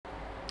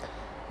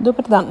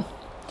Dobar dan.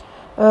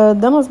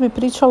 Danas bi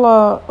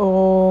pričala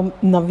o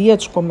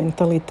navijačkom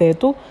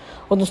mentalitetu,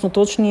 odnosno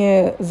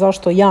točnije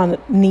zašto ja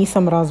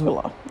nisam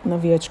razvila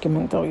navijački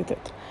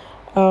mentalitet.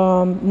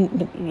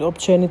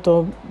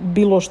 Općenito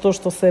bilo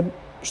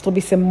što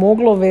bi se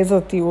moglo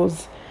vezati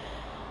uz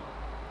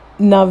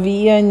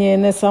navijanje,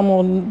 ne samo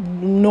u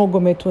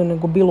nogometu,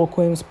 nego bilo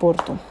kojem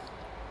sportu.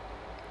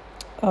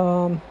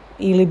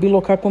 Ili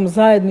bilo kakvom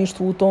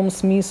zajedništvu u tom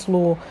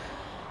smislu,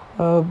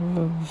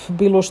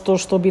 bilo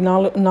što bi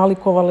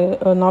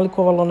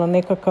nalikovalo na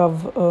nekakav,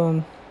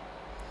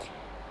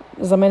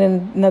 za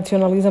mene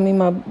nacionalizam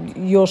ima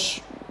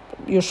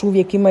još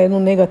uvijek ima jednu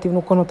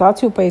negativnu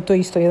konotaciju, pa je to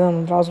isto jedan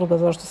od razloga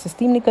zašto se s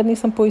tim nikad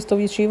nisam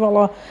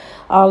poistovjećivala,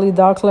 ali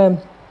dakle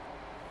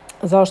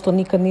zašto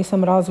nikad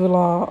nisam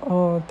razvila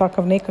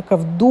takav nekakav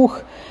duh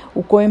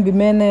u kojem bi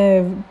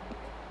mene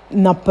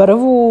na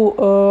prvu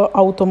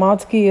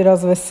automatski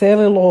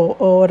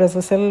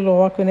razveselilo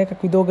ovakve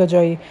nekakvi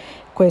događaji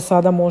koje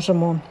sada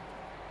možemo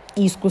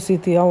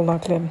iskusiti, ali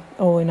dakle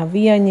ovo je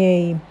navijanje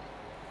i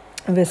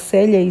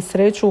veselje i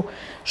sreću,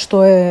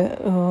 što je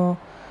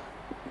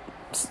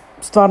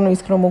stvarno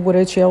iskreno mogu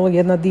reći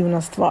jedna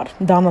divna stvar.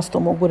 Danas to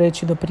mogu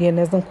reći, do prije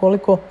ne znam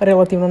koliko,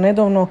 relativno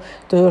nedavno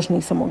to još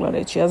nisam mogla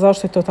reći. A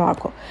zašto je to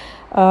tako?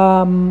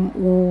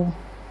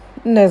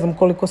 Ne znam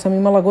koliko sam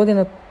imala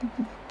godina,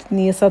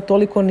 nije sad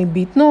toliko ni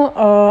bitno,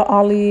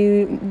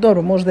 ali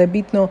dobro, možda je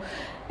bitno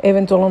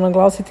eventualno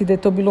naglasiti da je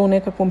to bilo u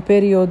nekakvom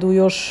periodu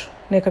još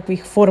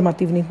nekakvih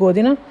formativnih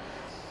godina,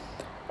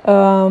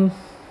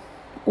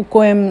 u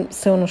kojem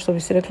se, ono što bi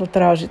se reklo,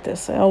 tražite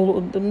se.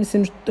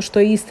 Mislim što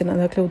je istina,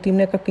 dakle u tim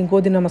nekakvim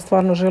godinama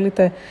stvarno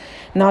želite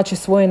naći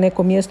svoje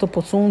neko mjesto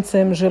pod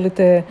suncem,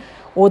 želite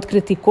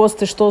otkriti ko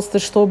ste,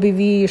 što bi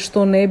vi,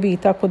 što ne bi i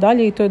tako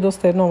dalje, i to je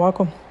dosta jedno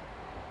ovako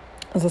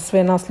za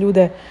sve nas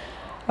ljude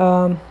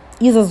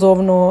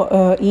izazovno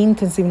i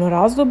intenzivno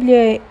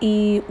razdoblje,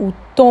 i u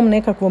tom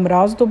nekakvom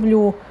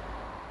razdoblju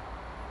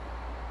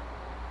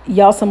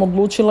ja sam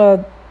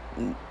odlučila,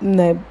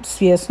 ne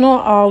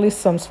svjesno, ali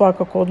sam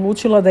svakako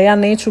odlučila da ja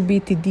neću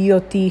biti dio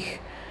tih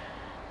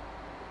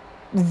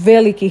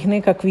velikih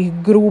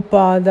nekakvih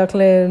grupa,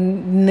 dakle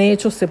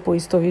neću se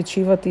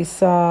poistovjećivati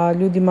sa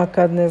ljudima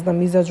kad, ne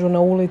znam, izađu na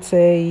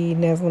ulice i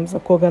ne znam za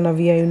koga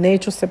navijaju,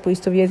 neću se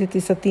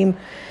poistovjetiti sa tim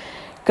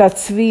kad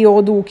svi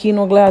odu u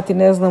kino gledati,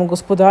 ne znam,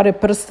 Gospodare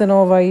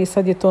prstenova i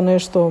sad je to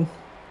nešto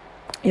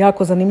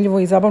jako zanimljivo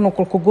i zabavno,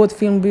 koliko god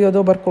film bio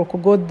dobar, koliko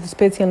god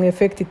specijalni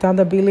efekti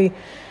tada bili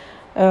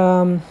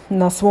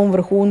na svom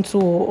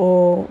vrhuncu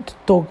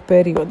tog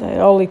perioda,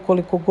 ali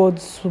koliko god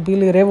su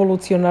bili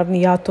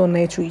revolucionarni, ja to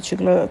neću ići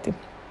gledati.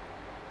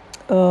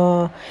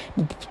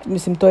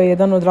 Mislim, to je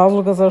jedan od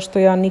razloga zašto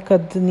ja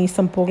nikad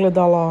nisam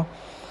pogledala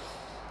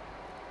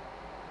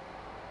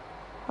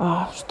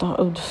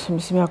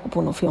jako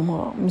puno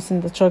filmova.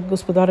 Mislim da čak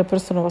Gospodare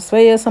prstenova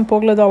sve jesam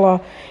pogledala,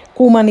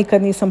 Kuma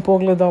nikad nisam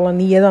pogledala,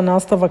 ni jedan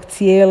nastavak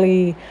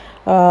cijeli,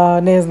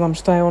 ne znam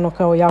šta je ono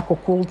kao jako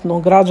kultno,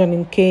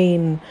 Građanin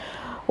Kane,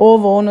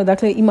 ovo ono,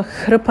 dakle ima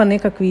hrpa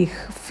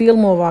nekakvih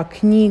filmova,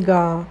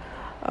 knjiga,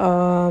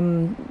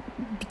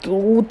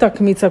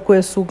 utakmica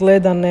koje su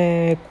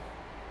gledane,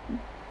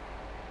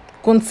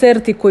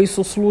 koncerti koji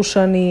su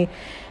slušani,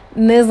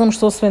 ne znam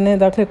što sve ne,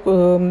 dakle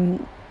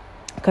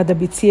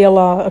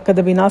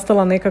kada bi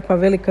nastala nekakva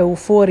velika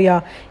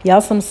euforija,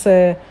 ja sam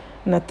se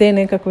na te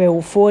nekakve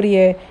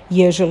euforije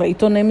ježila, i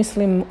to ne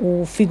mislim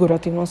u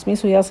figurativnom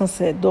smislu, ja sam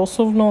se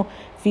doslovno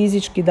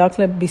fizički,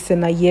 dakle bi se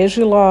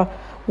naježila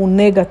u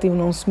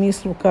negativnom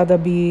smislu kada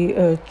bi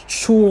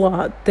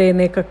čula te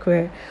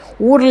nekakve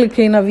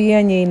urlike i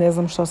navijanje i ne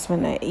znam šta sve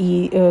ne.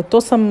 I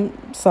to sam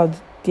sad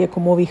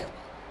tijekom ovih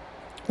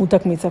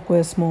utakmica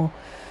koje smo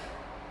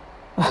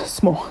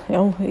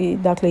i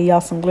dakle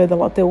ja sam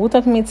gledala te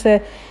utakmice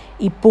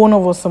i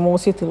ponovo sam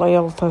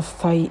osjetila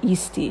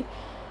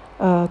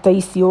taj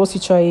isti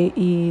osjećaj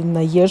i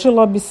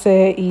naježila bi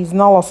se i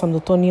znala sam da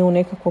to nije u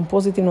nekakvom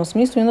pozitivnom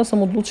smislu, i onda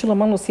sam odlučila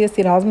malo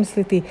sjesti i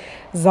razmisliti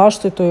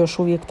zašto je to još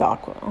uvijek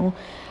tako.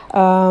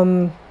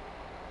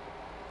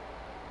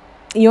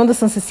 I onda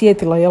sam se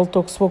sjetila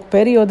tog svog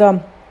perioda,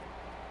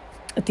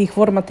 tih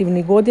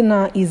formativnih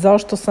godina, i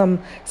zašto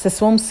sam se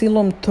svom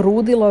silom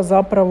trudila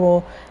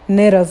zapravo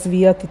ne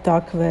razvijati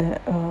takve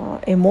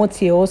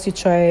emocije,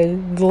 osjećaje,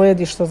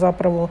 gledišta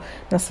zapravo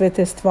na sve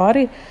te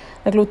stvari.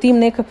 Dakle, u tim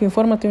nekakvim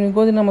formativnim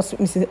godinama,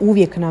 mislim,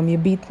 uvijek nam je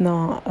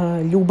bitna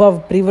ljubav,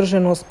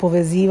 privrženost,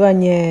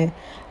 povezivanje,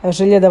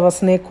 želja da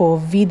vas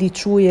neko vidi,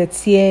 čuje,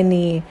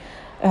 cijeni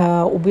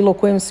u bilo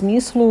kojem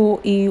smislu,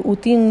 i u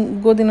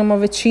tim godinama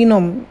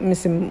većinom,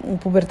 mislim, u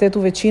pubertetu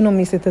većinom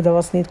mislite da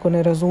vas nitko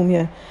ne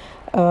razumije,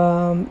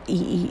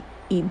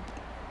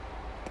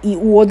 i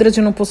u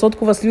određenom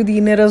postotku vas ljudi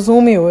i ne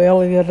razumiju,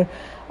 jer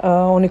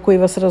oni koji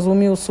vas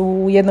razumiju su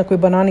u jednakoj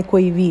banani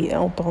koji i vi,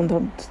 pa onda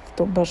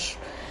to baš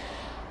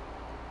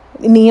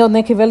nije od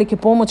neke velike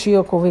pomoći,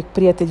 iako uvijek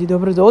prijatelji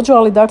dobro dođu,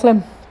 ali dakle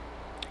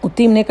u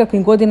tim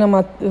nekakvim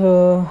godinama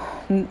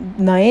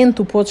na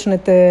entu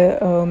počnete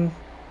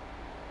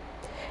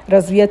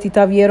razvijati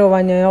ta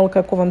vjerovanja, jel,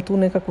 kako vam tu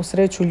nekakvu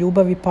sreću,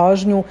 ljubav i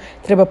pažnju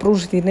treba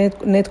pružiti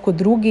netko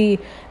drugi,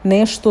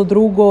 nešto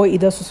drugo i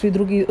da su svi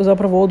drugi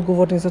zapravo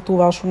odgovorni za tu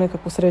vašu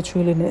nekakvu sreću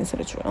ili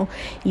nesreću. Jel.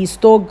 I iz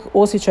tog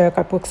osjećaja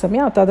kakvog sam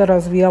ja tada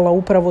razvijala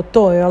upravo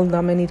to, jel,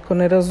 da me nitko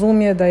ne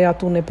razumije, da ja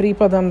tu ne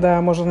pripadam, da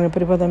ja možda ne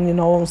pripadam ni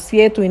na ovom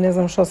svijetu i ne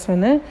znam šta sve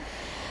ne.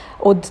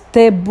 Od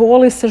te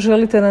boli se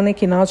želite na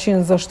neki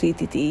način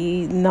zaštititi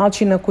i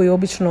način na koji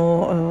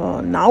obično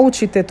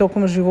naučite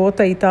tokom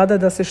života i tada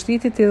da se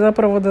štitite je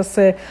zapravo da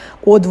se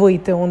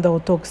odvojite onda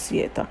od tog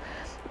svijeta.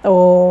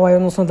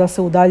 Odnosno da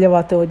se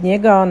udaljavate od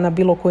njega na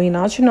bilo koji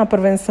način, a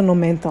prvenstveno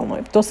mentalno.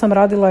 To sam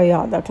radila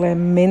ja. Dakle,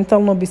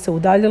 mentalno bi se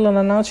udaljila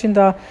na način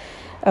da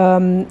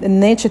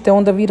nećete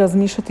onda vi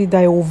razmišljati da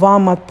je u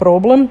vama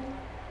problem,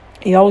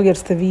 jer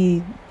ste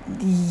vi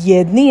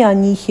jedni, a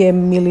njih je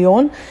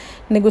milion,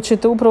 nego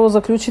ćete upravo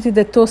zaključiti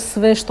da je to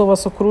sve što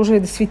vas okružuje,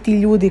 da svi ti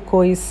ljudi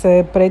koji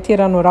se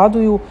pretjerano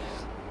raduju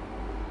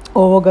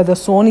da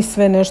su oni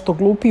sve nešto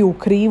glupi, u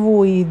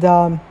krivu i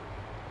da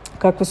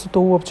kakve su to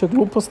uopće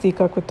gluposti i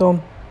kakve to,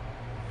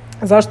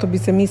 zašto bi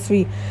se mi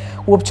svi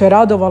uopće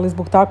radovali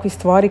zbog takvih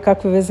stvari,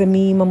 kakve veze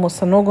mi imamo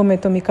sa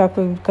nogometom i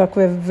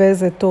kakve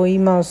veze to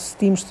ima s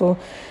tim što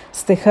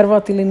ste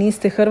Hrvat ili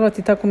niste Hrvat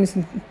i tako,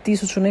 mislim,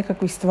 1000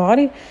 nekakvih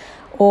stvari.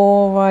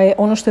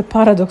 Ono što je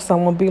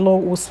paradoksalno bilo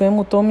u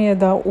svemu tom je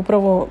da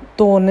upravo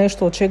to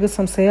nešto od čega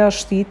sam se ja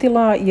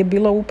štitila je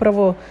bila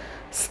upravo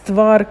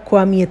stvar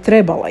koja mi je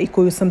trebala i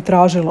koju sam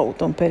tražila u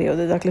tom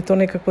periodu. Dakle, to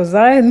nekako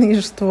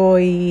zajedništvo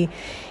i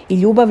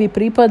ljubav i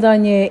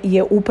pripadanje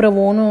je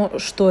upravo ono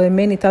što je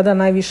meni tada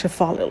najviše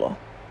falilo.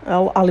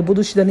 Ali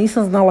budući da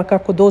nisam znala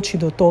kako doći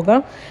do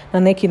toga na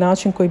neki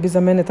način koji bi za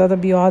mene tada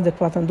bio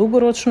adekvatan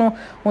dugoročno,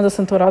 onda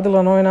sam to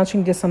radila na ovaj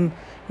način gdje sam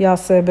ja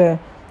sebe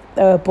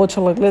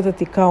počela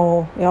gledati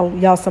kao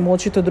ja sam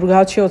očito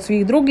drugačija od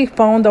svih drugih,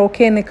 pa onda ok,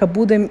 neka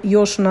budem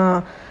još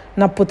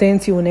na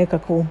potenciju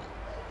nekakvu,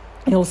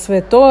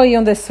 sve to, i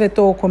onda je sve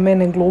to oko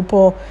mene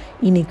glupo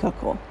i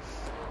nikakvo.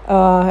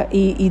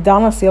 I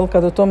danas,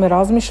 kad o tome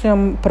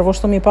razmišljam, prvo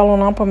što mi je palo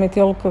na pamet,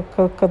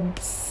 kad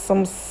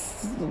sam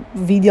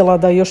vidjela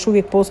da još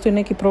uvijek postoji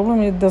neki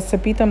problem, je da se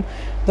pitam,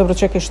 dobro,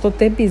 čekaj, što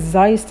tebi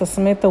zaista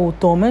smeta u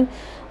tome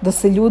da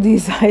se ljudi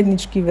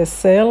zajednički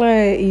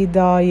vesele i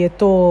da je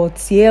to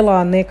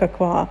cijela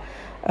nekakva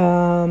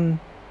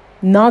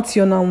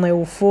nacionalna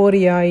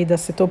euforija i da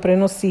se to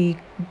prenosi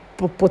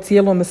po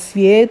cijelom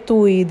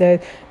svijetu i da je,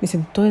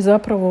 mislim, to je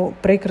zapravo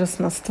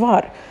prekrasna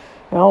stvar.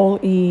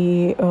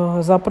 I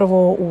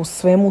zapravo u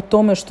svemu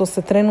tome što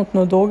se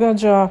trenutno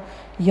događa,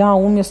 ja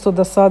umjesto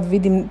da sad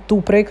vidim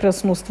tu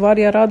prekrasnu stvar,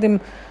 ja radim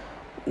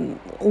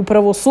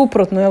upravo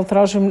suprotno,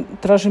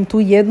 tražim tu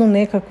jednu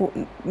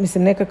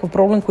nekakav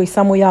problem koji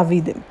samo ja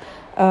vidim.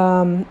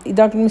 I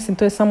dakle, mislim,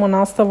 to je samo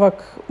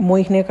nastavak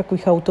mojih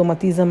nekakvih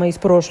automatizama iz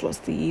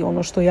prošlosti i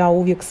ono što ja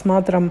uvijek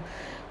smatram,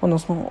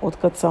 odnosno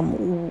otkad sam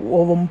u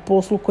ovom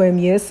poslu kojem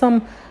jesam,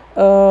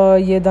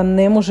 je da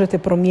ne možete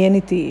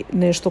promijeniti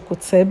nešto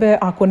kod sebe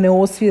ako ne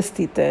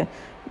osvijestite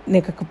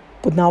nekakav,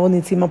 pod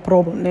navodnicima,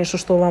 problem, nešto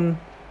što vam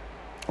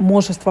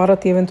može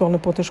stvarati eventualne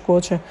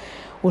poteškoće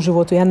u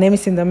životu. Ja ne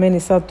mislim da meni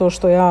sad to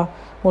što ja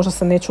možda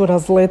se neću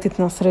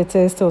razletiti na sred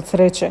ceste od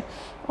sreće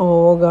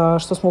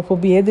što smo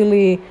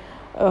pobijedili,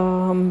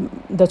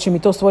 da će mi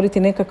to stvoriti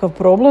nekakav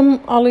problem,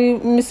 ali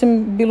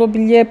mislim bilo bi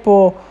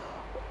lijepo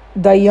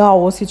da ja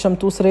osjećam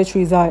tu sreću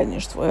i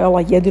zajedništvo.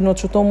 A jedino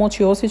ću to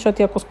moći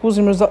osjećati ako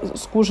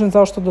skužim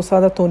zašto do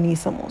sada to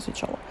nisam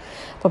osjećala.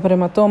 Pa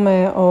prema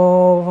tome,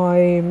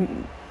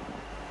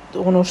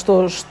 ono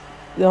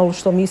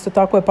što mi isto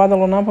tako je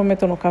padalo na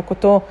pamet, kako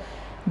to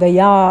da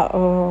ja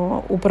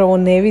upravo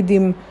ne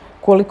vidim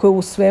koliko je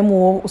u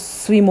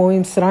svim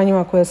ovim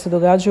sranjima koje se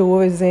događaju u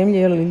ovoj zemlji,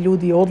 jer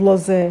ljudi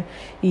odlaze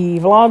i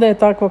vlada je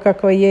takva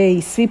kakva je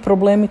i svi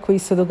problemi koji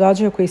se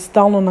događaju, koji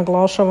stalno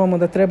naglašavamo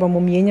da trebamo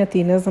mijenjati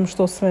i ne znam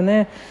što sve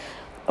ne.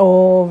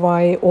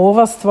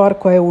 Ova stvar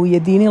koja je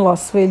ujedinila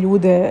sve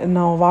ljude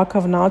na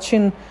ovakav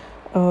način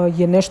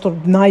je nešto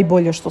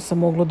najbolje što se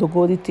moglo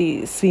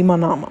dogoditi svima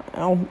nama.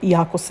 I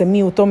ako se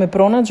mi u tome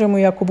pronađemo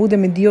i ako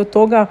budemo dio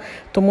toga,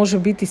 to može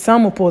biti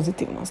samo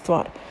pozitivna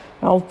stvar.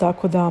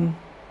 Tako da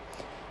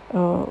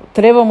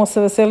trebamo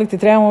se veseliti,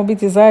 trebamo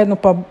biti zajedno,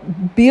 pa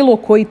bilo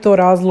koji to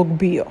razlog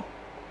bio.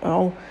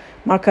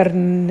 Makar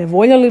ne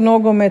voljeli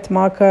nogomet,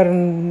 makar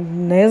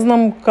ne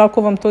znam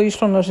kako vam to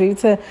išlo na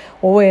živce,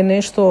 ovo je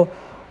nešto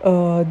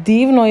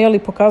divno,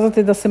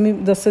 pokazati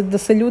da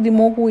se ljudi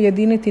mogu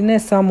ujediniti ne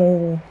samo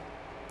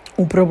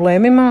u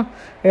problemima,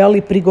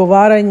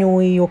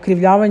 prigovaranju i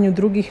okrivljavanju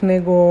drugih,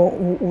 nego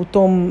u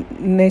tom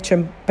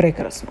nečem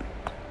prekrasnom.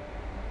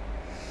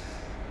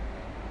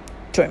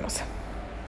 Čujemo se.